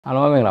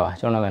Hello, Mingla.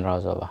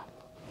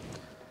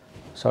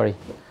 Sorry.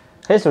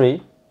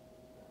 History.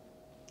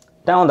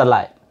 Down the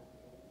light.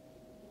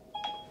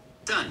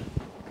 Done.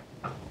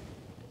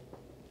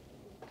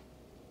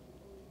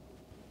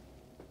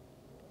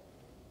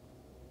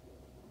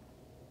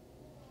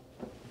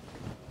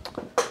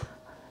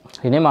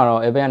 Ini maro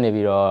ebe ane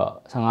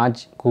biro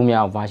sangat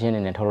kumia version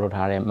ini thoro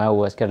thare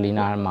macOS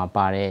Catalina ma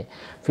pare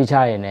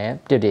feature ini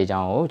update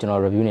jauh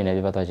jono review ini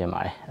lebih betul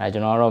jemari.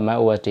 Jono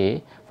macOS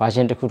di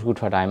version terkuat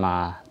thadai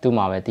ma tu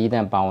ma be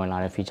tiada power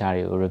lare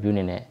feature review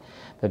ini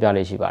beberapa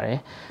lesi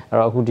pare.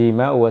 Aku di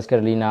macOS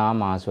Catalina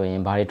ma so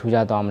ini bari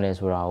tujuh tahun le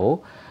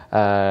surau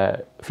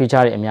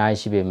feature ini ada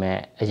sih be me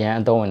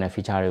yang tahu ini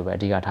feature itu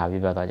tiga thabi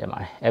betul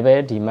jemari.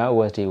 Ebe di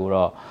macOS di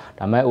uro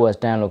macOS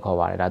 10 lo kau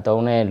pare.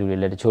 Tahu ne lule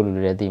le curu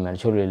lule di mana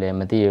curu lule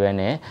mati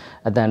evene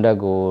atanda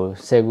go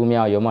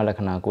segumia yoma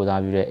lakna ko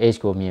da biro age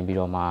ko mien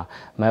biro ma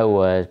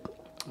macOS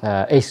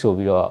age so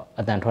biro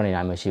atan thone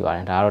na myo shi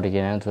pare da ro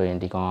tike nan so yin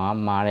di kaung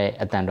ma de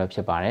atan twa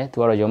phit pare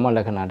tu ro yoma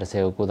lakna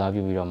 10ko da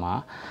biro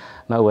ma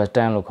macOS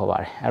 10 lo kau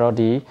pare aro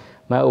di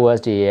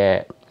macOS di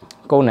ye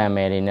kou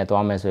namme de ne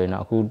twa me so yin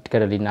aku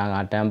Catalina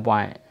ga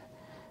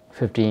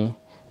 10.15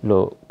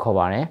 lo kau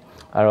pare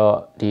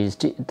aro di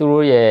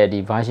tu ye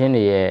di version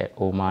ye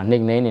o ma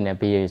nickname ni ne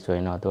pe so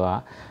yin tu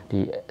a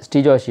di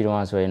Steve Jobs ရှိ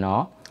တော့ဆိုရင်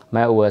တော့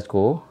macOS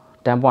ကို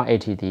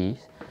 10.80 ဒီ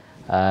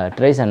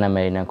တိရစ္ဆာန်နာမ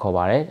ည်နဲ့ခေါ်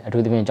ပါတယ်အ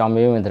ထူးသဖြင့်ကြောင်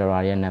မေးဝင်သတ္တဝါ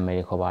တွေရဲ့နာမည်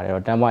တွေခေါ်ပါတယ်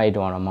အဲ့တော့ 10.8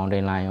 တော့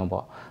mountain lion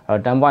ပေါ့အဲ့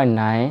တော့ 10.9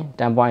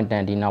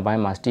 10.10 ဒီနောက်ပို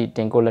င်းမှာ Steve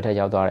Tim Cook လက်ထက်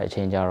ရောက်သွားတဲ့အ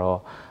ချိန်ကျတော့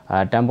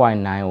 10.9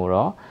 ကို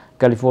တော့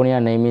California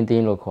naming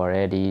theme လို့ခေါ်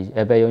တဲ့ဒီ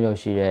Apple ရုံးချုပ်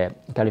ရှိတဲ့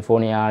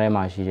California ထဲ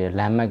မှာရှိတဲ့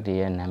landmark တွေ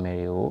ရဲ့နာမည်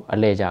တွေကိုအ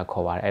လဲကျ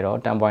ခေါ်ပါတယ်အဲ့တော့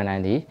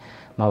 10.9 ဒီ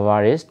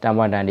Mavaris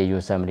 10.9 ဒီ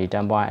Yosemite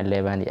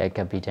 10.11 ဒီ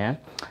Cat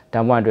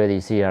 10.12 ဒီ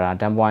Sierra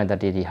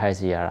 10.30 ဒီ High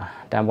Sierra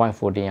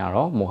 10.14 က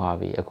တော့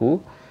Mojave အခု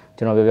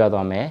ကျွန်တော်ပြော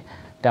သွားမယ်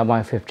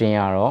 10.15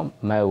 ကတော့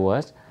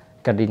macOS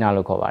Catalina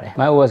လို့ခေါ်ပါတယ်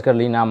macOS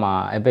Catalina မှာ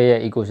Apple ရဲ့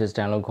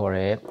ecosystem လို့ခေါ်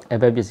တဲ့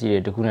Apple ပစ္စည်းတွေ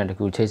တစ်ခုနဲ့တစ်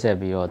ခုချိတ်ဆက်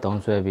ပြီးတော့သုံး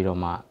စွဲပြီးတော့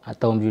မှအ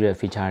သုံးပြုတဲ့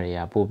feature တွေက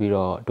ပို့ပြီး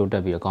တော့တိုးတ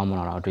က်ပြီးတော့ကောင်းမွန်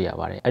လာတော့တွေ့ရ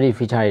ပါတယ်အဲ့ဒီ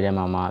feature တွေထဲ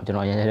မှာကျွန်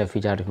တော်အရင်တဲ့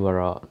feature တစ်ခုက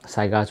တော့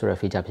𝚅𝚗𝚗 ဆိုတဲ့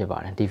feature ဖြစ်ပါ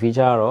တယ်ဒီ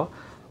feature ကတော့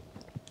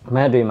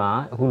Mac တွေမှာ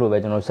အခုလိုပဲ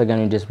ကျွန်တော်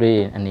secondary display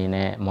အနေ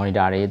နဲ့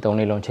monitor တွေ3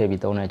လေးလုံးချိန်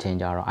ပြီးသုံးတဲ့အချိန်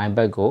ကျတော့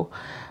iPad ကို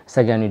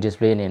secondary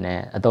display အနေနဲ့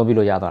အသုံးပြု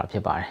လို့ရသွားတာဖြ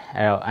စ်ပါတယ်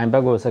အဲ့တော့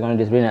iPad ကို secondary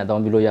display နဲ့အ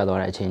သုံးပြုလို့ရသွား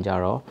တဲ့အချိန်ကျ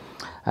တော့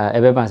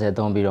Apple Pencil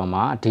သုံးပြီးတော့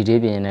မှ detail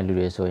ပြင်နေတဲ့လူ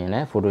တွေဆိုရင်လ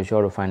ည်း Photoshop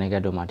တို့ Final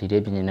Cut တို့မှာ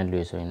detail ပြင်နေတဲ့လူ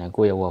တွေဆိုရင်လည်း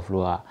ကိုယ့်ရဲ့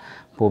workflow က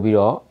ပို့ပြီး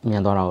တော့မြ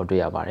န်သွားတာကိုတွေ့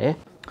ရပါတယ်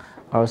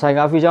အဲ့တော့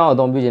𝚅𝚗𝚗 feature ကိုအ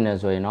သုံးပြုခြင်းနဲ့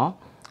ဆိုရင်တော့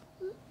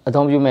အ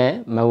သုံးပြုမဲ့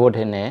MacBook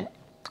ထဲနဲ့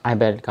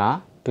iPad က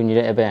တူညီ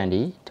တဲ့ Apple ID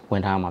ဝ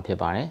င်ထားမှာဖြစ်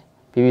ပါတယ်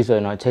ပြီးပြီဆိုရ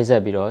င်တော့ချိတ်ဆ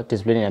က်ပြီးတော့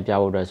display နဲ့ပြ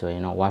ဖို့အတွက်ဆိုရ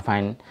င်တော့ Wi-Fi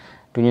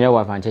တူညီတဲ့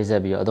Wi-Fi ချိတ်ဆ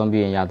က်ပြီးတော့အသုံးပြု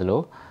ရင်ရတယ်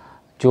လို့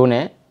ဂျိုး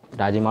နဲ့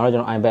ဒါဒီမှာတော့ကျွ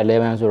န်တော် iPad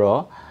 11ဆို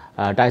တော့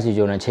တိုက်စီ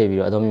ဂျိုးနဲ့ချိတ်ပြီး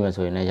တော့အသုံးပြုမယ်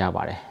ဆိုရင်လည်းရ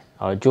ပါတယ်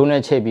အော်ဂျိုး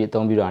နဲ့ချိတ်ပြီးအ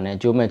သုံးပြုတာနဲ့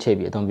ဂျိုးမဲ့ချိတ်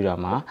ပြီးအသုံးပြုတာ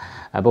မှာ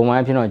ပုံမှန်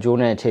အဖြစ်တော့ဂျိုး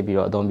နဲ့ချိတ်ပြီး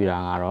တော့အသုံးပြုတာ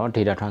ကတော့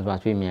data transfer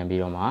speed မြန်ပြီး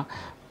တော့မှ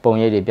ပုံ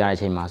ရိပ်တွေပြတဲ့အ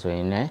ချိန်မှာဆိုရ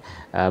င်လည်း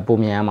ပုံ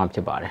မြန်ရမှာဖြ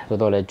စ်ပါတယ်ဆို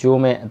တော့လေဂျိုး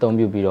မဲ့အသုံး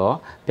ပြုပြီးတော့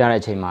ပြတဲ့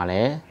အချိန်မှာလ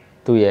ည်း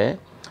သူ့ရဲ့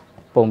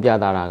ပုံပြ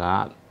တာက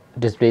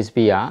display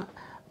speed က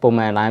ပုံ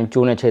မှန် line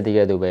ကျိုးနဲ့ချိန်တည်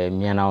ခဲ့သူပဲ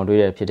မြန်အောင်တွေး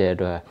ရဖြစ်တဲ့အ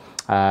တွက်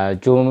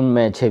ကျိုး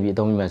မဲ့ချိန်ပြီးအ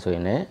သုံးပြုမယ်ဆိုရ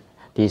င်လည်း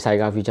ဒီ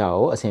𝚅𝚗 feature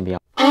ကိုအဆင်ပြေ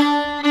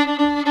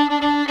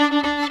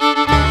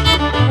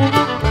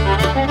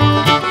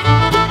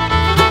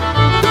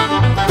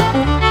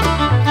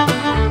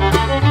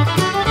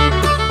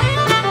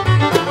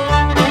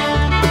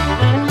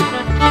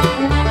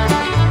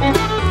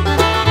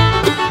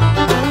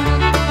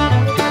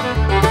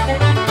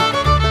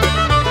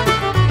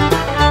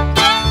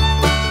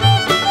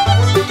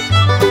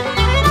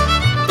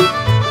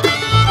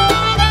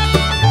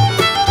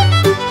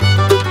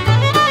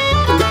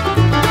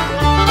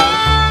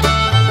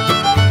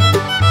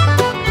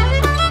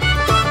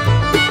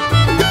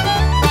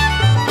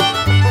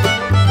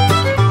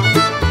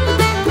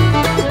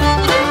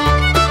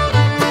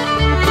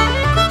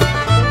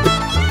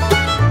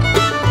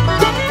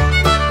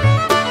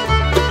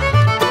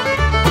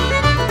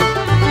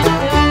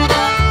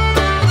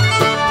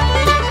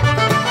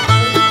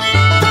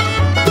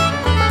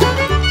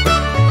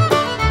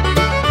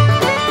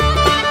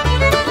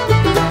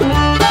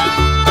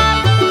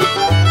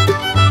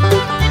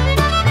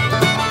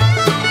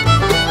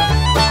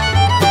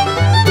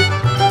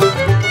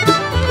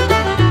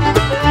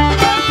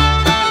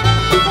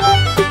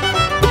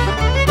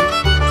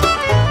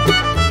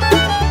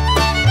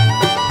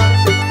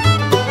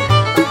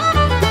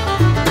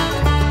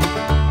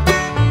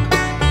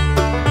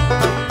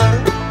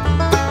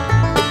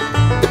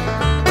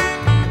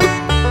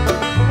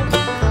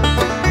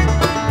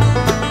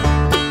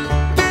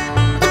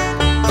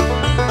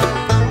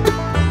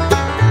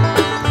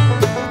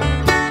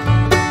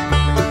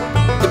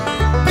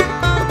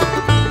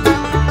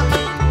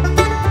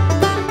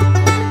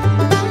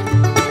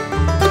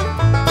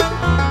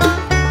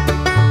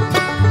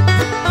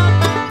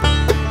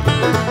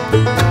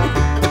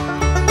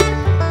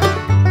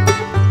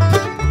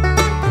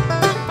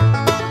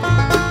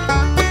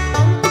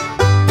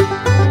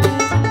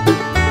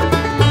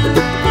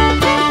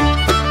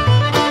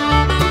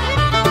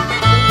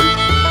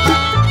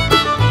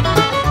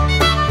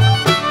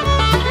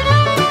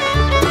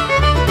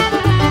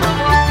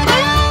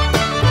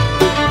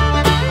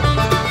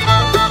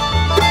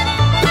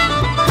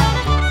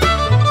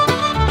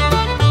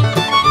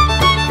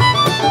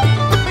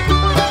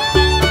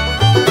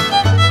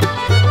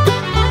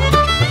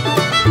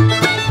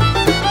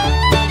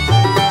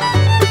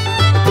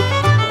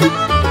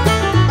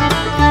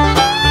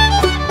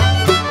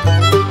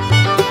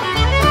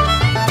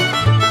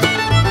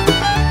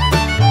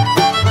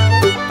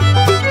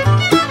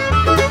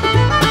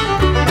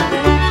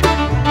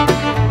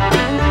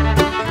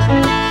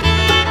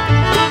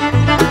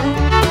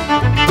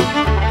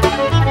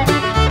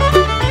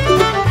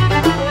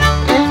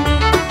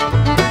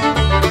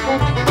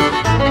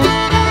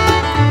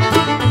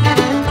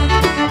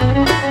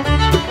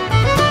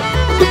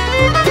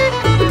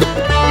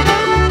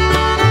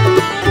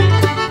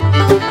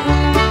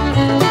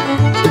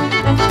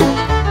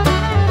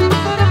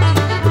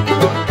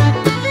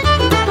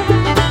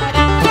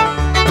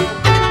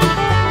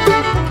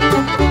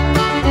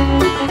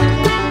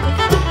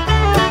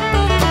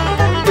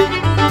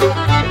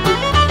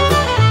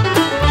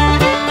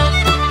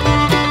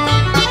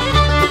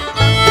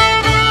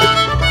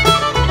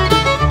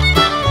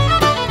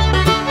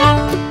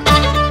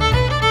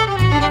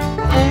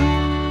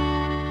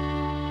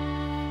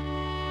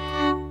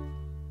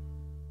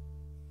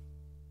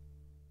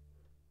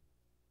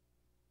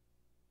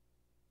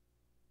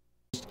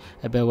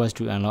Apple Watch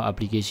to unlock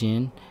application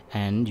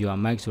and your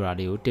mic ဆိုတာ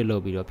လေးကိုတက်လု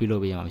ပ်ပြီးတော့ပြုလု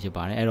ပ်ပေးရမှာဖြစ်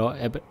ပါတယ်အဲ့တော့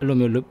အဲ့လို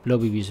မျိုးလု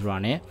ပ်ပြီးပြီဆိုတာ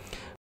နဲ့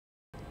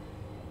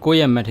ကိုယ့်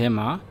ရဲ့ Mac ထဲ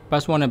မှာ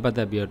password နဲ့ပတ်သ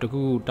က်ပြီးတော့တ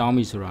ခုတောင်း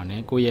ပြီဆိုတာနဲ့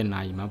ကိုယ့်ရဲ့နာ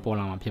ရီမှာပေါ်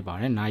လာမှာဖြစ်ပါ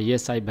တယ်နာရီ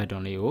ရဲ့ side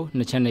button လေးကို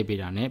နှစ်ချက်နှိပ်ပေး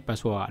တာနဲ့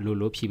password ကအလို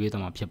လိုဖြည့်ပေး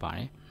သွားမှာဖြစ်ပါတ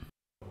ယ်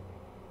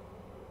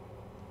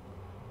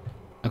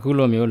အခု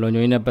လိုမျိုးလုံ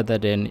ခြုံရေးနဲ့ပတ်သ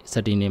က်တဲ့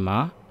setting တွေမှာ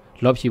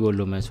lock ဖြည့်ဖို့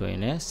လိုမယ်ဆိုရင်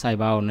လည်း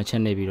cyber ကိုနှစ်ချ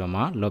က်နှိပ်ပြီးတော့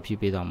မှ lock ဖြည့်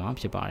ပေးသွားမှာ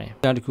ဖြစ်ပါတယ်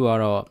။ဒါတစ်ခုက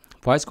တော့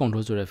voice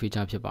control ဆိုတဲ့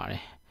feature ဖြစ်ပါတ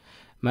ယ်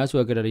။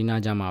 macOS Catalina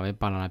ကြမှာပဲ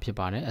ပါလာတာဖြစ်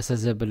ပါတယ်။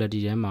 accessibility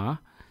ထဲမှာ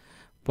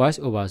voice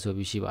over ဆို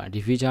ပြီးရှိပါတယ်။ဒီ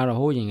feature တော့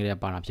ဟိုးရင်ကလေး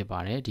ပါလာဖြစ်ပါ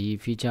တယ်။ဒီ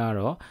feature က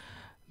တော့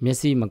မျက်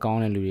စိမကော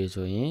င်းတဲ့လူတွေ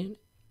ဆိုရင်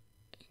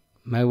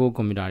MacBook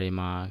ကွန်ပျူတာတွေ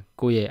မှာ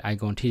ကိုယ့်ရဲ့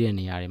icon ထိတဲ့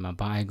နေရာတွေမှာ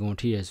ဘာ icon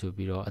ထိရဆို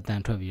ပြီးတော့အတန်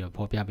ထွက်ပြီးတော့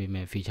ပေါ်ပြပေးမ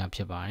ယ့် feature ဖြ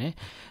စ်ပါတယ်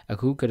။အ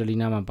ခု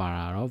Catalina မှာပါ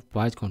တာတော့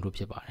voice control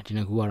ဖြစ်ပါတယ်။ဒီ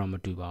နှစ်ခုကတော့မ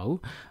တူပါဘူး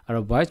။အဲ့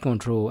တော့ voice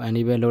control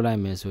enable လုပ်လို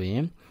က်မယ်ဆိုရ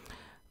င်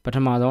ပထ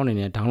မဆုံးအနေ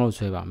နဲ့ download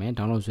ဆွဲပါမယ်။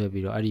 download ဆွဲ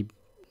ပြီးတော့အဲ့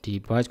ဒီ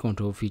voice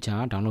control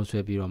feature download ဆွဲ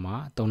ပြီးတော့မှ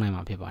သုံးနိုင်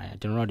မှာဖြစ်ပါတယ်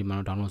။ကျွန်တော်တို့ဒီမှာ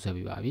တော့ download ဆွဲ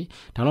ပြီးပါပြီ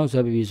။ download ဆွဲ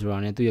ပြီးပြီဆိုတာ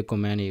နဲ့သူ့ရဲ့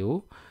command တွေကို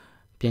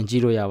ပြန်ကြ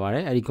ည့်လို့ရပါတ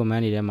ယ်။အဲ့ဒီ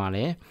command တွေထဲမှာလ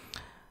ည်း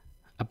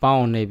အပေါ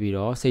င်းနေပြီး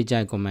တော့စိတ်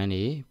ကြိုက် command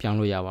တွေပြောင်း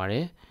လို့ရပါတ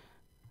ယ်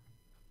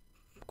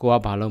ကိုက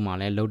ဘာလုပ်မှ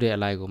လဲလုပ်တဲ့အ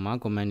လိုက်ကိုမှ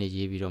command တွေ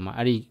ရေးပြီးတော့မှ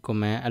အဲ့ဒီ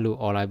command အဲ့လို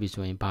all လိုက်ပြီ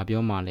ဆိုရင်ဘာ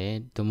ပြောမှလဲ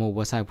သို့မဟုတ်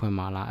website ဖွင့်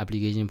မှလား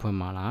application ဖွင့်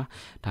မှလား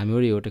ဒါ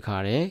မျိုးတွေကိုတခါ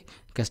တည်း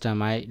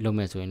customize လုပ်မ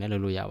ယ်ဆိုရင်လည်းလု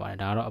ပ်လို့ရပါတယ်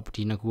ဒါကတော့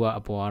ဒီနှစ်ခုက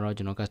အပေါ်ကတော့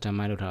ကျွန်တော်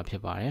customize လုပ်ထားတာဖြ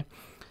စ်ပါတယ်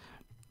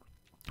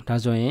ဒါ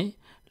ဆိုရင်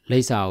လိ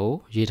ပ်စာကို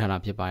ရေးထားတာ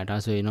ဖြစ်ပါတယ်ဒါ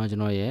ဆိုရင်တော့ကျွ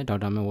န်တော်ရဲ့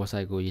Dr.Mac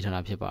website ကိုရေးထားတာ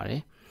ဖြစ်ပါတ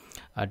ယ်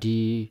ဒီ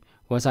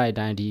website အ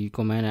တိုင်းဒီ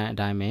command အ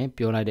တိုင်းပဲ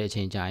ပြောလိုက်တဲ့အ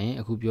ချိန်ကြာရင်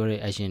အခုပြောတဲ့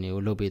action တွေ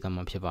ကိုလုပ်ပေးသွား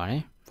မှာဖြစ်ပါတ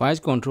ယ်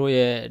voice control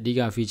ရဲ့အဓိ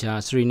က feature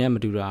 3နဲ့မ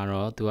တူတာ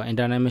တော့သူက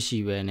internet မရှိ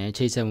ဘဲနဲ့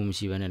ချိတ်ဆက်မှုမ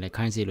ရှိဘဲနဲ့လည်း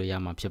ခိုင်းစေလို့ရ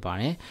မှာဖြစ်ပါ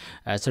တယ်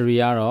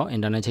3ကတော့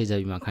internet ချိတ်ဆက်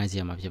ပြီးမှခိုင်းစေ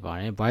ရမှာဖြစ်ပါ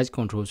တယ် voice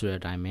control ဆိုတဲ့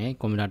အတိုင်းပဲ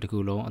ကွန်ပျူတာတစ်ခု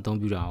လုံးအသုံး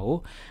ပြုတာကို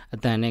အ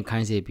တန်နဲ့ခို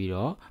င်းစေပြီး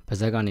တော့ပါ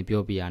ဇက်ကနေ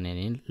ပြောပြရနေ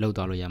ရင်လောက်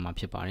သွားလို့ရမှာ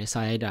ဖြစ်ပါတယ်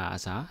စာရိုက်တာအ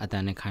စားအတ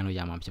န်နဲ့ခိုင်းလို့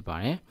ရမှာဖြစ်ပါ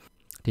တယ်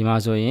ဒီမှာ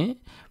ဆိုရင်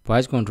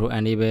voice control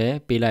enable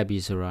ပေးလိုက်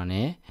ပြီးဆိုတာ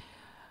နဲ့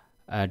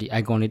ဒီ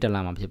icon လေးတက်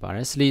လာမှာဖြစ်ပါတ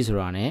ယ် sleep ဆို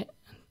တာနဲ့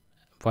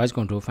voice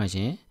control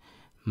function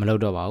မလု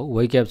ပ်တော့ပါဘူး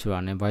wake up ဆိုတာ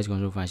နဲ့ voice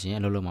control function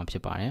အလုပ်လုပ်မှာဖြ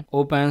စ်ပါတယ်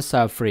open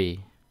Safari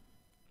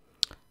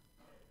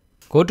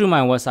go to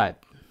my website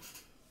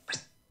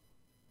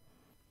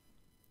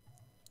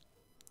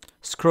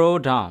scroll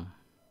down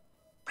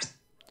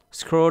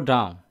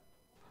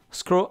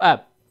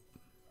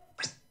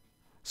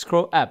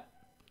scroll up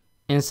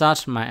insert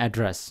my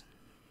address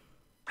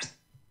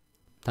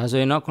ဒါဆို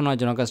ရင်တော့ခုနက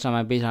ကျွန်တော်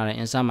customer ပေးထားတဲ့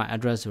insert my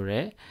address ဆို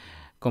တဲ့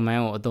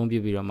command ကိုအသုံးပြု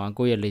ပြီးတော့မှ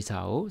ကိုယ့်ရဲ့လိပ်စာ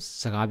ကို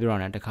စကားပြောတာ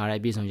နဲ့တခါတည်း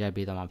အပြည့်စုံရိုက်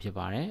ပေးသွားမှာဖြစ်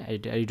ပါတယ်အဲ့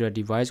ဒီအတွက်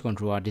device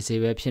control က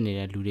disable ဖြစ်နေ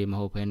တဲ့လူတွေမ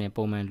ဟုတ်ဘဲနဲ့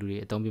ပုံမှန်လူတွေ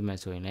အသုံးပြုမယ်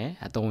ဆိုရင်လည်း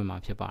အသုံးဝင်မှာ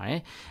ဖြစ်ပါတယ်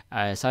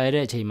စာရိုက်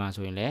တဲ့အချိန်မှာ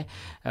ဆိုရင်လည်း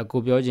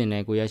ကိုပြောချင်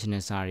တဲ့ကိုရိုက်ချင်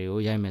တဲ့စာတွေကို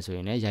ရိုက်မယ်ဆိုရ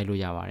င်လည်းရိုက်လို့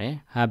ရပါတယ်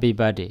Happy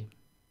birthday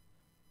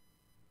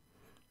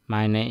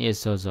My name is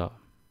Soso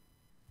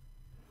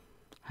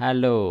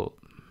Hello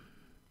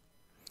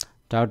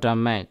Dr.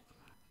 Mac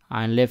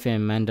I live in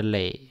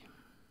Mandalay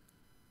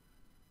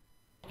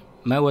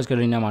macOS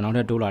Catalina မှာနောက်ထ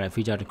ပ်တိုးလာတဲ့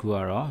feature တစ်ခုက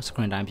တော့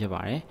screen time ဖြစ်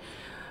ပါတယ်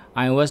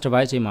iOS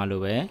device တွေမှာလို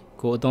ပဲ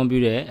ကိုအသုံးပြု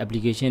တဲ့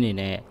application တွေ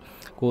နဲ့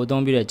ကိုအ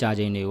သုံးပြုတဲ့ကြာ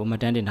ချိန်တွေကိုမှ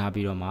တ်တမ်းတင်ထား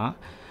ပြီးတော့မှ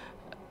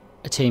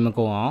အချိန်မ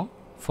ကုန်အောင်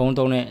ဖုန်း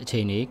သုံးတဲ့အချိ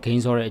န်တွေ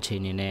game ဆော့တဲ့အချိ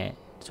န်တွေနဲ့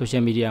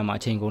social media မှာ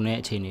အချိန်ကုန်တဲ့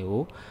အချိန်တွေ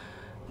ကို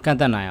ကန့်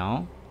သတ်နိုင်အောင်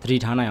သတိ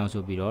ထားနိုင်အောင်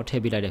ဆိုပြီးတော့ထ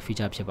ည့်ပေးလိုက်တဲ့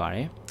feature ဖြစ်ပါတ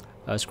ယ်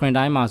screen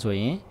time မှာဆို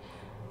ရင်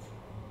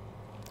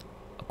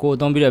ကိုအ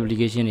သုံးပြုတဲ့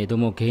application တွေ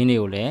သို့မဟုတ် game တွေ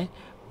ကိုလည်း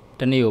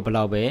တနေ့ကိုဘယ်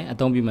လောက်ပဲအ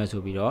သုံးပြုမယ်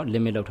ဆိုပြီးတော့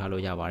limit လုပ်ထား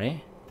လို့ရပါတယ်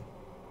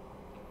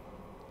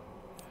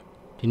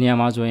ဒီနေရာ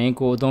မှာဆိုရင်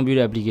ကိုအသုံးပြု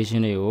တဲ့ application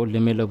တွေကို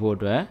limit လုပ်ဖို့အ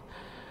တွက်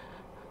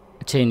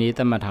အချိန်လေးသ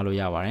တ်မှတ်ထားလို့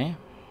ရပါတယ်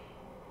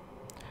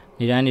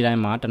နေ့တို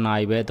င်းမှာတစ်နာ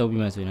ရီပဲအသုံးပြု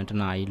မယ်ဆိုရင်တစ်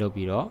နာရီလုပ်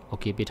ပြီးတော့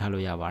okay ပေးထား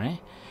လို့ရပါတယ်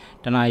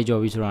တစ်နာရီ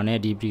ကျော်ပြီဆိုတာနဲ့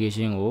ဒီ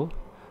application ကို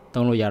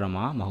သုံးလို့ရတော့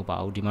မှာမဟုတ်ပါ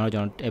ဘူးဒီမှာတော့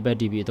ကျွန်တော် Apple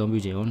TV အသုံးပြု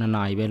ချိန်ကို2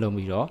နာရီပဲလုပ်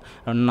ပြီးတော့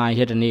2နာရီ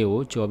ထက်တစ်နေ့ကို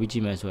ကျော်ပြီးကြ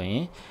ည့်မယ်ဆိုရ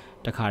င်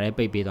တခါတည်း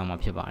ပိတ်ပေးသွားမှာ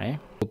ဖြစ်ပါတယ်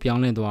ပြော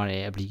င်းလဲသွား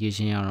တဲ့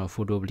application ကတော့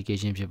photo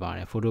application ဖြစ်ပါတ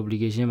ယ် photo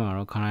application မှာ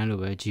တော့ခဏတိုင်းလို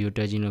ပဲ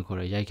𝚑𝚗𝚗 လို့ခေါ်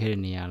တဲ့ရိုက်ခဲ့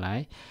တဲ့နေရာလို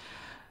က်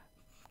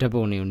ဓာတ်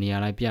ပုံတွေကိုနေရာ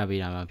လိုက်ပြ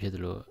ပေးတာမှာဖြစ်သ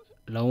လို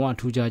လုံးဝ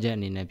ထူးခြားချက်အ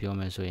နေနဲ့ပြော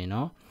မယ်ဆိုရင်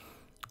တော့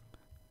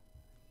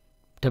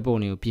ဓာတ်ပုံ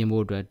တွေကိုပြင်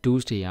ဖို့အတွက်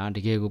tools တွေကတ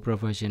ကယ်ကို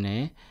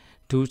professional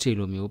tools တွေ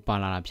လိုမျိုးပါ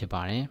လာတာဖြစ်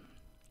ပါတယ်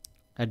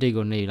အတိတ်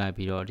ကိုနှိပ်လိုက်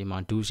ပြီးတော့ဒီမှာ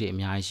tools တွေအ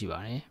များကြီးရှိပါ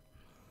တယ်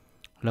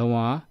လုံးဝ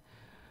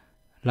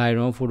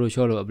Lightroom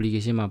Photoshop လို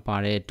application မှာပါ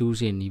တဲ့ tools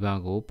တွေနီးပါး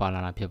ကိုပါလာ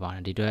တာဖြစ်ပါတ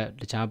ယ်ဒီအတွက်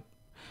တခြား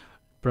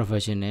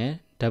professional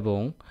ဓာတ်ပုံ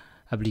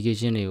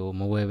application တွေကို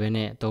မဝယ်ဘဲ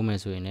နဲ့သုံးမယ်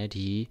ဆိုရင်လည်း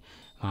ဒီ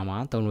မှာ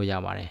သုံးလို့ရ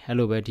ပါတယ်အဲ့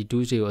လိုပဲဒီ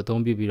tools တွေကိုအ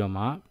သုံးပြုပြီးတော့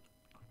မှ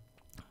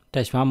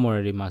dashboard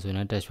model တွေမှာဆိုရင်လ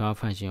ည်း dashboard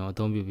function ကိုအ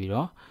သုံးပြုပြီး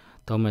တော့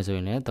သုံးမယ်ဆိုရ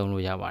င်လည်းသုံး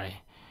လို့ရပါတယ်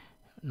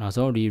နောက်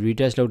ဆုံးဒီ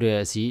retouch လုပ်တဲ့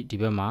အစီဒီ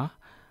ဘက်မှာ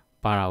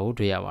ပါတာကို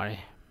တွေ့ရပါတယ်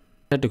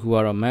တစ်ခုက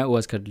တော့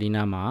macOS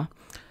Catalina မှာ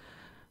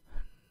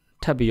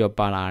ထပ်ပြီးတော့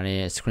ပါလာ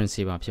တဲ့ screen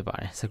saver ဖြစ်ပါ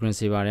တယ် screen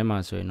saver ထဲမှာ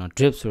ဆိုရင်တော့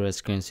drip ဆိုတဲ့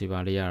screen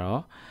saver လေးက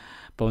တော့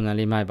ပ ပုံစံ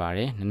လေးမိုက်ပါတ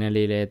ယ်နည်းနည်း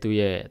လေးလည်းသူ့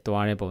ရဲ့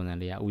သွားတဲ့ပုံစံ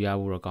လေးကဥရ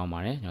ဖို့တော့ကောင်းပါ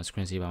တယ်ကျွန်တော်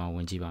screen saver မှာဝ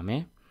င်ကြည့်ပါမ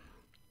ယ်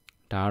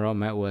ဒါကတော့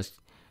macOS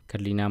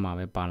Catalina မှာ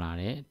ပဲပါလာ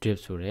တဲ့ drip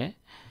ဆိုတဲ့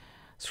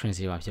screen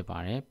saver ဖြစ်ပါ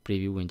တယ်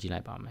preview ဝင်ကြည့်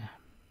လိုက်ပါမယ်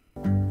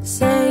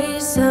Say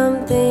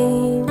something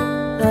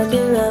like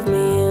you love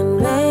me and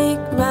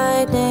make my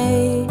day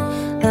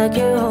like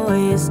you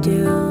always do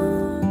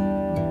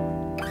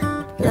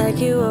like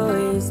you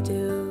always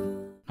do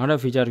နောက်တစ်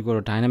feature တစ်ခု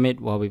တော့ dynamic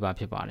wallpaper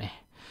ဖြစ်ပါတယ်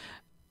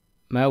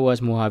macOS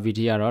Mojave က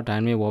တော့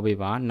dynamic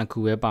wallpaper နှစ်ခု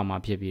ပဲပါမှာ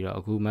ဖြစ်ပြီးတော့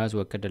အခု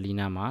macOS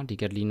Catalina မှာဒီ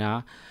Catalina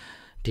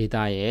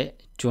data ရဲ့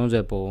ကျွန်းဆွ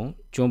ယ်ပုံ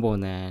ကျွန်းပုံ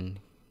စံ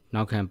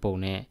နောက်ခံပုံ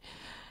နဲ့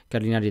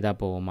Catalina data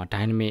ပုံမှာ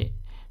dynamic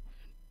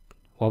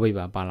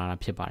wallpaper ပါလာတာ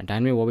ဖြစ်ပါတယ်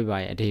dynamic wallpaper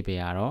ရဲ့အဓိပ္ပာယ်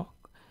ကတော့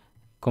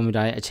ကွန်ပျူ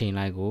တာရဲ့အချိန်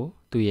လိုက်ကို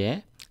သူ့ရဲ့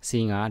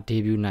scene က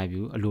debut night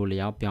view အလို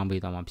လျောက်ပြောင်း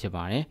ပေးသွားမှာဖြစ်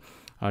ပါတယ်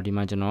အဲ့တော့ဒီ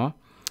မှာကျွန်တော်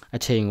အ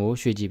ချိန်ကို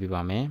ရွှေ့ကြည့်ပေး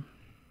ပါမယ်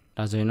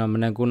ဒါဆိုရင်တော့မ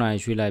နက်9:00 နာရီ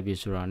ရွှေ့လိုက်ပြီ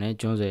ဆိုတော့ ਨੇ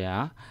ကျွန်းဆွယ်က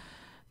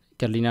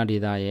Catalina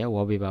data ရဲ့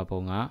wallpaper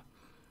ပုံက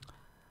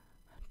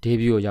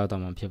debut ကိုရောက်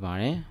သွားမှာဖြစ်ပါ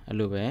တယ်အဲ့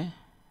လိုပဲ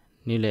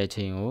နေ့လယ်အ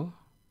ချိန်ကို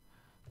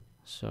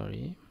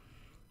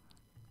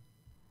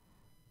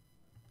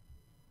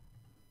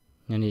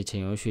ညနေချိ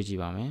န်ကိုရွှေ့ကြည့်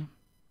ပါမယ်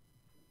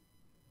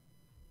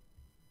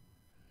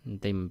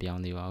တိတ်မပြော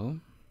င်းသေးပါဘူး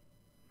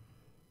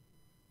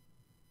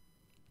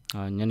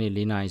ညနေ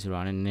4:00 နာရီဆို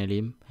တော့ ਨੇ နည်းနည်း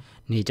လေး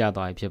နေကြ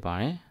သွားပြီဖြစ်ပါ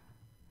တယ်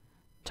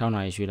6:00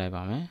 နာရီရွှေ့လိုက်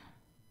ပါမယ်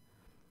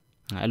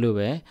အဲ့လို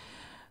ပဲ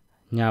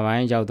ညပို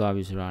င်းရောက်သွား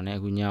ပြီဆိုတော့ ne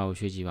အခုညကို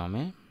ရွှေ့ကြည့်ပါမ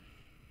ယ်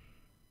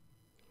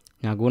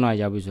ည9:00 နာရီ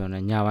ရောက်ပြီဆိုတော့ ne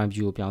ညပိုင်း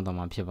view ကိုပြောင်းသွား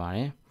မှာဖြစ်ပါတ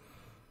ယ်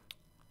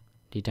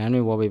ဒီ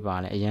dynamic wallpaper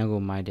လည်းအရန်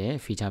ကိုမိုက်တဲ့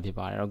feature ဖြစ်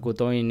ပါတယ်တော့ကို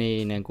သုံးရင်းနေ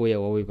နဲ့ကိုယ့်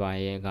ရဲ့ wallpaper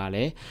ရဲ့ကလ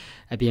ည်း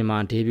အပြင်မှာ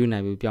debut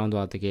night view ပြောင်း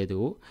သွားတဲ့ကဲ့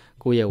သို့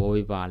ကိုယ့်ရဲ့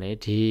wallpaper လည်း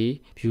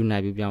debut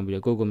night view ပြောင်းပြီး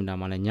တော့ကိုယ့်ကွန်ပျူတာ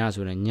မှာလည်းည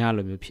ဆိုရင်ည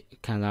လိုမျိုး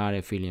ခံစားရ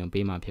တဲ့ feeling ကို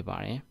ပေးမှာဖြစ်ပါ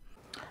တယ်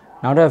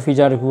နောက်တဲ့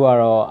feature တစ်ခုက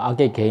တော့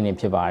arcade game တွေ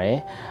ဖြစ်ပါတယ်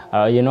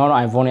အဲ့တော့အရင်တော့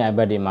iPhone နဲ့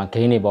iPad တွေမှာ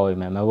game တွေပေါ်ပေ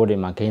မဲ့ MacBook တွေ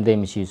မှာ game သိ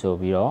မ်းမရှိဆို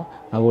ပြီးတော့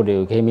MacBook တွေ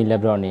ကို gaming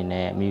laptop အနေ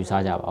နဲ့မယူဆ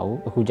ကြပါဘူး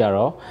အခုကျ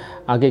တော့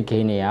arcade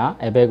game တွေက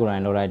Apple ကိုယ်တို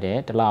င်လုပ်လိုက်တဲ့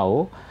တစ်လကို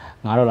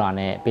$5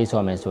နဲ့ပေး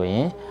ဆော့မယ်ဆိုရ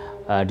င်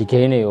ဒီ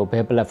game တွေကိုဘ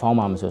ယ် platform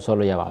မှာမဆိုဆော့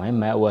လို့ရပါမယ်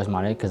macOS မှာ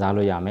လည်းကစား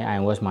လို့ရမယ်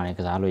iOS မှာလည်း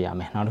ကစားလို့ရ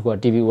မယ်နောက်တစ်ခုက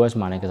tvOS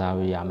မှာလည်းကစား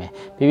လို့ရမယ်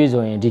ပြီးပြီ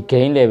ဆိုရင်ဒီ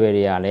game level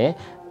တွေကလည်း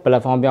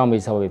platform ပြောင်း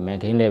ပြီးဆော့ပေးမယ်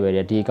game level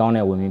တွေဒီ account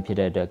နဲ့ဝင်ပြီးဖြစ်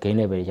တဲ့အတွက် game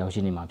level တွေရောက်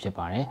ရှိနေမှာဖြစ်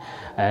ပါတယ်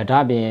ဒါ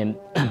အပြင်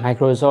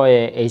Microsoft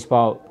ရဲ့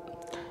Xbox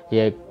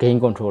ရဲ့ game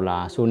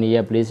controller Sony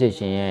ရဲ့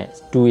PlayStation ရဲ့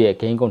 2 ရဲ့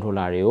game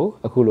controller တွေကို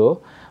အခုလို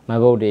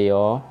MacBook တွေ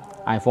ရော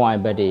iPhone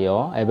iPad တွေ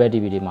ရော Apple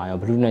TV တွေမှာရော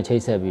Bluetooth နဲ့ချိ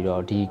တ်ဆက်ပြီး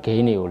တော့ဒီ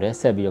game တွေကိုလည်း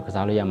ဆက်ပြီးတော့က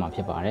စားလို့ရမှာဖြ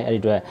စ်ပါတယ်အဲ့ဒီ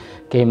အတွက်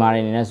gamer တွေ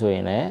အနေနဲ့ဆိုရ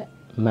င်လည်း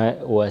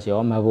macOS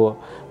ရော MacBook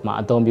မှာ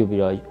အသုံးပြုပြီး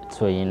တော့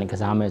ဆိုရင်က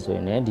စားမယ်ဆိုရ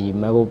င်လည်းဒီ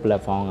MacBook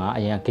platform က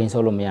အရင် game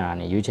ဆော့လို့မရတာ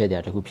နဲ့ရွေးချယ်တဲ့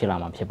အတစ်ခုဖြစ်လာ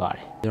မှာဖြစ်ပါတ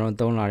ယ်ကျွန်တော်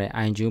သုံးလာတဲ့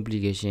iTunes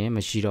application မ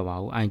ရှိတော့ပါ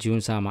ဘူး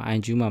iTunes မှာ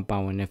iTunes မှာပါ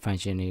ဝင်တဲ့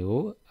function တွေ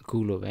ကိုအခု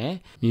လိုပဲ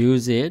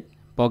Music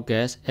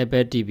Podcast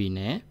Apple TV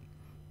နဲ့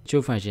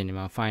ချို့ function တွေ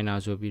မှာ Finder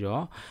ဆိုပြီး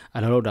တော့အ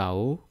လုပ်လုပ်တာ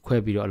ကိုခွဲ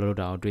ပြီးတော့အလုပ်လုပ်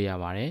တာကိုတွေ့ရ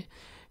ပါတယ်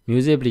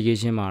Music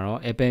application မှာတော့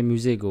Apple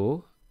Music ကို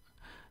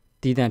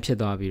တည်တံ့ဖြစ်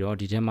သွားပြီးတော့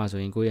ဒီထဲမှာဆို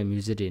ရင်ကိုယ့်ရဲ့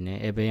music တွေနဲ့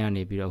Apple က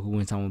နေပြီးတော့ဝ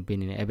န်ဆောင်မှုပေး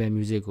နေတဲ့ Apple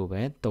Music ကို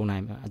ပဲအသုံး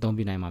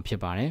ပြုနိုင်မှာဖြစ်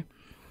ပါတယ်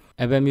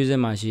Apple Music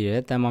မှာရှိတဲ့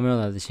တန်မောင်းမြော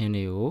က်သာသီချင်း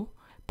တွေကို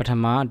ပထ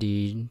မဒီ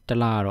တစ်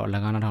လကတော့အလ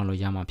ကားနားထောင်လို့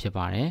ရမှာဖြစ်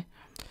ပါတယ်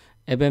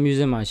Apple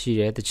Music မှာရှိ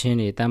တဲ့သီချင်း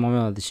တွေတန်မောင်း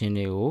မြောက်သာသီချင်း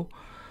တွေကို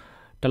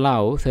တစ်လ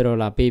ကို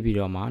$0ပေးပြီး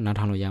တော့မှနား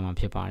ထောင်လို့ရမှာ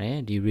ဖြစ်ပါတယ်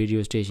ဒီ radio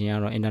station က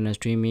တော့ internet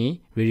streaming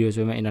radio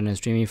ဆိုမဲ့ internet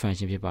streaming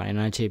function ဖြစ်ပါတယ်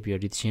internet ချိတ်ပြီး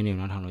တော့ဒီသီချင်းတွေကို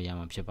နားထောင်လို့ရ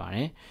မှာဖြစ်ပါတ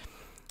ယ်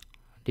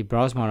ဒီ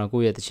browse မှာတော့ကို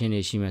ယ့်ရဲ့သီချင်း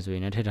တွေရှိမှဆိုရ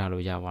င်လည်းထည့်ထား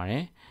လို့ရပါတ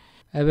ယ်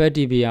Apple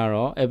TV က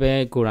တော့ Apple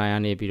ကိုယ်တိုင်က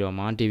နေပြီးတော့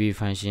မှ TV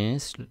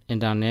functions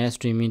internet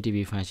streaming TV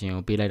function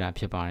ကိုပေးလိုက်တာ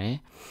ဖြစ်ပါတယ်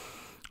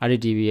အဲ့ဒီ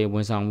TV ရဲ့ဝ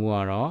န်ဆောင်မှုက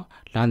တော့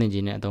လမ်းတင်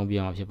ကြီးနဲ့အသုံးပြု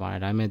ရမှာဖြစ်ပါတ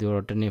ယ်ဒါပေမဲ့သူ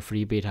တို့တစ်နှစ်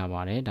free ပေးထား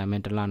ပါတယ်ဒါပေ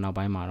မဲ့တစ်လနောက်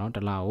ပိုင်းမှာတော့တ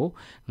စ်လကို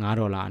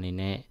$5အနေ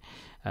နဲ့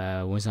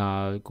ဝန်ဆောင်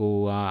ကို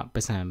ကပ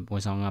တ်စံဝ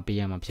န်ဆောင်ကပေး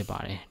ရမှာဖြစ်ပါ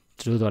တယ်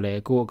သူတို့လ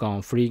ည်းကိုယ့်အကော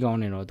င့် free ကောင်း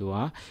နေတော့သူက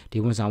ဒီ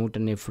ဝန်ဆောင်မှုတ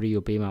စ်နှစ် free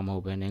ကိုပေးမှာမဟု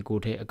တ်ဘဲနဲ့ကို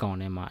ယ့်ထဲအကောင့်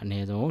ထဲမှာအန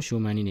ည်းဆုံး show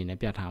money အနေနဲ့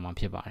ပြထားမှာ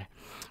ဖြစ်ပါတယ်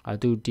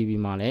သူ TV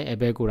မှာလည်း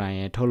Apple ကိုယ်တိုင်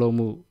ရဲ့ထုတ်လုပ်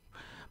မှု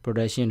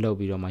production လုပ်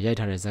ပြီးတော့မှရိုက်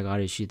ထားတဲ့ဇာတ်ကား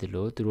တွေရှိသ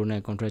လိုသူတို့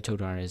နဲ့ contract ချုပ်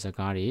ထားတဲ့ဇာတ်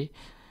ကားတွေ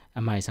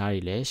အမိုက်စားတွေ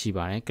လည်းရှိ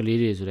ပါတယ်ကလေး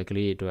တွေဆိုတဲ့က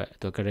လေးတွေအတွက်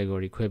သူ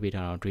category ခွဲပေး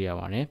ထားတော့တွေ့ရ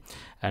ပါတယ်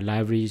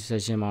library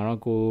session မှာ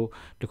တော့ကို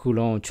တစ်ခု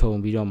လုံးကိုခြုံ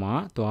ပြီးတော့မှ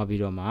သွား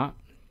ပြီးတော့မှ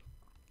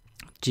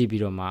ကြည့်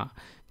ပြီးတော့မှ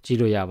ကြည့်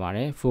လို့ရပါတ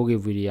ယ် 4K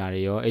ဗီဒီယို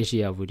တွေရော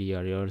HDR ဗီဒီ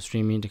ယိုတွေရော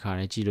streaming တခါ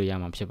နဲ့ကြည့်လို့ရ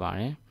မှာဖြစ်ပါတ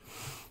ယ်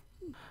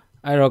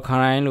အဲ့တော့ခါ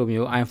တိုင်းလို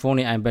မျိုး iPhone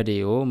နဲ့ iPad တွေ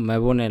ကို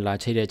MacBook နဲ့လာ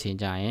ချိတ်တဲ့ချိန်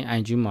ကျရင်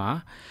iTunes မှာ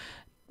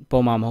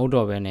ပေါ်မှာမဟုတ်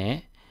တော့ဘဲနဲ့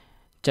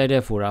ကြိုက်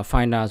တဲ့ folder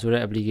Finder ဆို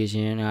တဲ့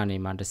application ကနေ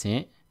မှတစ်ဆ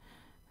င့်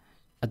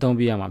အသုံး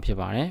ပြုရမှာဖြစ်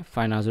ပါတယ်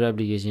Finder ဆိုတဲ့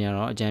application က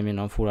တော့အကြမ်းမြင်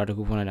တော့ folder တစ်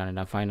ခုဖွင့်လိုက်တာနဲ့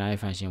ဒါ Finder ရဲ့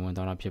function ဝင်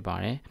သွားတာဖြစ်ပါ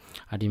တယ်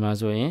ဒီမှာ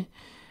ဆိုရင်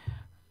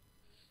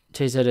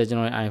ချိတ်ဆက်တဲ့ကျွန်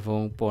တော်ရဲ့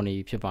iPhone ပေါ်နေ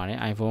ပြီဖြစ်ပါတယ်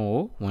iPhone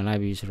ကိုဝင်လို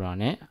က်ပြီဆိုတော့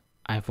ਨੇ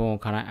iPhone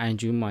ခါတိုင်း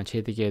iTunes မှာချဲ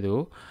တကယ်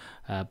တော့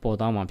ပေါ်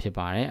တော့မှာဖြစ်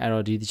ပါတယ်အဲ့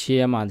တော့ဒီချဲ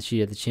မှာရှိ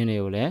တဲ့သချင်းတွေ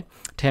ကိုလည်း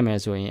ထည့်မယ်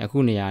ဆိုရင်အခု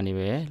နေရာနေ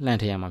ပဲလန့်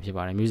ထည့်ရမှာဖြစ်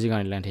ပါတယ် music က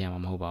နေလန့်ထည့်ရမှာ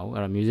မဟုတ်ပါဘူး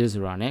အဲ့တော့ music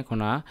ဆိုတာ ਨੇ ခု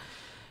န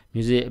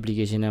music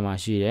application ထဲမှာ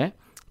ရှိတဲ့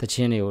သချ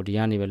င်းတွေကိုဒီက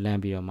နေပဲလန့်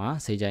ပြီးတော့မှ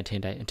စိတ်ကြိုက်ထ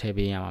ည့်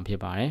ပေးရမှာဖြစ်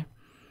ပါတယ်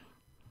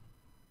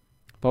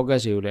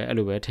podcast တွေကိုလည်းအဲ့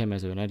လိုပဲထည့်မယ်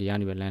ဆိုရင်လည်းဒီက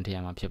နေပဲလန့်ထည့်ရ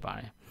မှာဖြစ်ပါ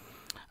တယ်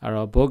အဲ့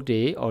တော့ book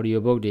တွေ audio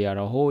book တွေက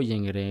တော့ဟိုးရ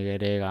င်ကလေး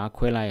က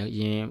ခွဲလိုက်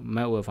ရင်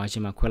macOS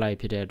version မှာခွဲလိုက်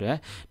ဖြစ်တဲ့အတွက်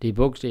ဒီ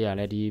book တွေက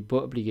လည်းဒီ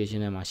book application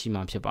ထဲမှာရှိ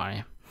မှာဖြစ်ပါတ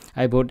ယ်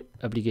အဲ့ book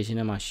application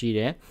ထဲမှာရှိ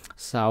တဲ့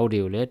စာအုပ်တွေ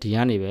ကိုလည်းဒီက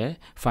နေပဲ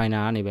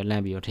finder ကနေပဲလ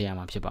န့်ပြီးတော့ထည့်ရ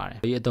မှာဖြစ်ပါတယ်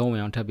ဒီအသုံးဝ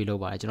င်အောင်ထပ်ပြီးလု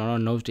ပ်ပါတယ်ကျွန်တော်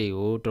တို့ notes တွေ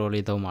ကိုတော်တော်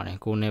လေးသုံးပါတယ်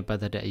ကိုယ်နဲ့ပတ်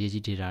သက်တဲ့အရေး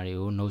ကြီး data တွေ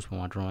ကို notes ပေါ်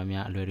မှာတော်တော်များ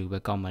များအလွယ်တကူပဲ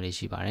ကောက်မှတ်လေး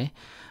ရှိပါတယ်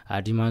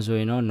ဒီမှာဆို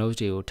ရင်တော့ notes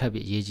တွေကိုထပ်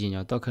ပြီးအရေးကြီး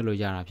ညောတော့ခက်လို့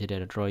ရတာဖြစ်တဲ့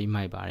တော်တော်ကြီး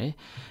မိုက်ပါတယ်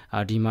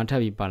ဒီမှာထ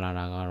ပ်ပြီးပါလာ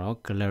တာကတော့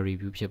gallery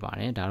view ဖြစ်ပါ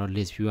တယ်ဒါတော့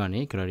list view ကနေ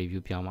gallery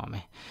view ပြောင်းပါမ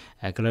ယ်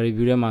gallery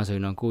view ထဲမှာဆိုရ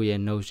င်တော့ကိုယ့်ရဲ့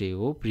notes တွေ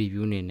ကို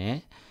preview အနေနဲ့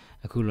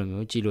အခုလို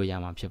မျိုးကြည့်လို့ရ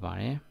မှာဖြစ်ပါ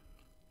တယ်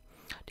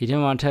ဒီထဲ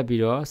မှာထပ်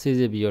ပြီးတော့စစ်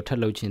ပြီးတော့ထပ်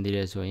လုပ်ချင်သေးတ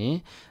ယ်ဆိုရင်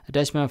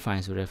attachment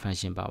file ဆိုတဲ့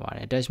function ပါပါတ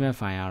ယ် attachment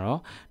file ကတော့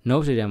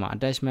notes တွေထဲမှာ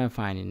attachment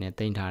file အနေနဲ့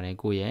တင်ထားတယ်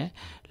ကိုယ့်ရဲ့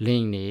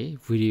link တွေ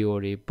video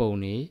တွေပုံ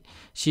တွေ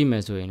ရှိမ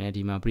ယ်ဆိုရင်လည်း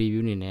ဒီမှာ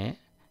preview အနေနဲ့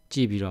ကြ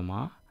ည့်ပြီးတော့မှ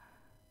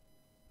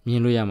မြ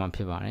င်လို့ရမှာဖြ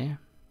စ်ပါတယ်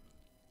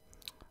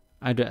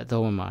အဲ့အတွက်အ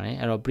သုံးဝင်ပါတယ်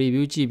အဲ့တော့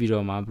preview ကြည့်ပြီး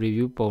တော့မှ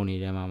preview ပုံတွေ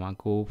ထဲမှာ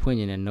ကိုဖွင့်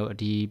နေတဲ့ note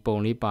ဒီပုံ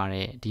လေးပါ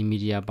တဲ့ဒီ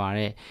media ပါ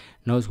တဲ့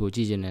notes ကိုကြ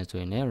ည့်ချင်တယ်ဆို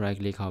ရင်လည်း right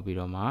click ခောက်ပြီး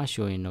တော့မှ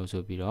show in notes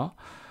ဆိုပြီးတော့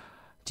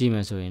ကြည့်မ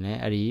ယ်ဆိုရင်လည်း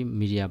အဲ့ဒီ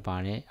media ပါ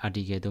တဲ့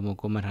article တို့မှ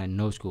comment ထားတဲ့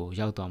notes ကို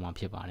ရောက်သွားမှာ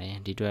ဖြစ်ပါတယ်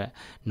ဒီအတွက်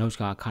notes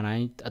ကခါတို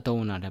င်းအသုံး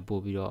ဝင်တာတက်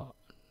ပို့ပြီးတော့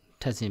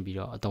ထပ်ဆင့်ပြီး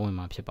တော့အသုံးဝင်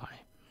မှာဖြစ်ပါတ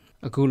ယ်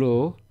အခု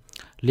လို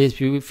list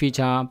view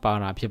feature ပါ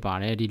တာဖြစ်ပါ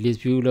တယ်ဒီ list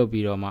view လုပ်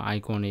ပြီးတော့မှ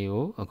icon တွေ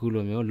ကိုအခု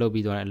လိုမျိုးလုပ်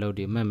ပြီးသွားတဲ့အလုပ်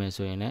တွေမှတ်မယ်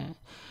ဆိုရင်လည်း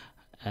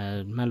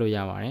မှတ်လို့ရ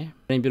ပါတယ်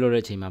ပြင်ပြလို့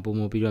တဲ့အချိန်မှာပုံ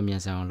မပြီးတော့မြ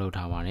န်ဆန်အောင်လုပ်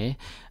ထားပါတယ်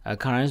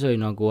ခါတိုင်းဆိုရ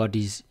င်တော့ကိုက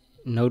ဒီ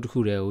note တစ်ခု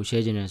တည်းကို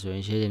share ချင်တယ်ဆိုရ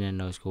င် share ချင်တဲ့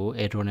notes ကို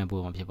AirDrop နဲ့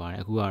ပို့မှာဖြစ်ပါတယ်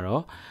အခုက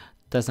တော့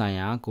သက်ဆိုင်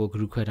ရာကို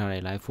group ခွဲထား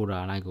တဲ့ live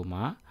folder လိုက်ကို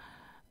မှ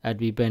add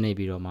ပြီးပဲနေ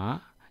ပြီးတော့မှ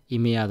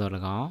email ရတော့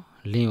၎င်း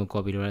link ကို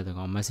copy လုပ်ရတဲ့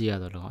ကောင် message ရ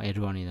တော့၎င်း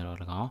AirDrop နေတော့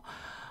၎င်း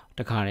တ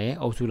ခါတည်း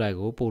အုပ်စုလိုက်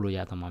ကိုပို့လို့ရ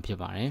တော့မှာဖြစ်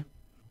ပါတယ်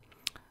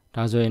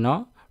ဒါဆိုရင်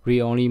တော့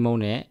read only mode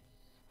နဲ့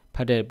ဖ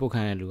တ်တဲ့ပို့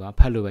ခံတဲ့လူက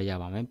ဖတ်လို့ပဲရ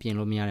ပါမယ်ပြင်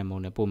လို့မရတဲ့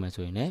mode နဲ့ပို့မယ်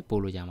ဆိုရင်လည်း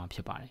ပို့လို့ရမှာဖြ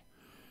စ်ပါတယ်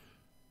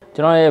ကျွ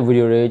န်တော်ရဲ့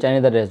video တွေကိုကြိုက်နေ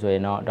တတ်တယ်ဆိုရ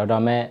င်တော့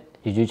Dr.Mac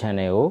YouTube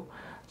channel ကို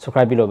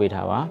subscribe ပြုလုပ်ပေး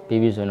ထားပါ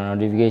ပြီးပြီဆိုရင်တော့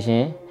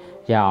notification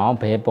ရအောင်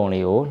ဘဲပုံ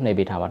လေးကိုနှိပ်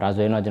ပေးထားပါဒါ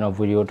ဆိုရင်တော့ကျွန်တော်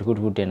video တစ်ခု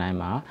တင်တိုင်း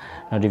မှာ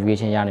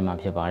notification ရနေမှာ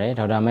ဖြစ်ပါတယ်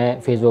Dr.Mac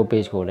Facebook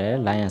page ကိုလည်း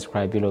like and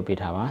subscribe ပြုလုပ်ပေး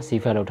ထားပါ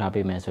CFL လုပ်ထား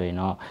ပေးမယ်ဆိုရင်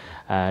တော့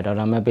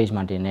Dr.Mac page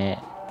မှာတင်တဲ့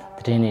သ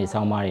တင်းတွေ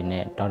စောင်းပါးတွေ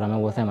နဲ့ Dr.Mac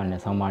website မှာတင်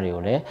တဲ့စောင်းပါးတွေ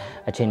ကိုလည်း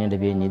အချိန်နဲ့တ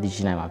ပြေးညီသိ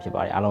ရှိနိုင်မှာဖြစ်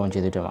ပါတယ်အားလုံး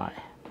ကျေးဇူးတင်ပါတ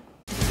ယ်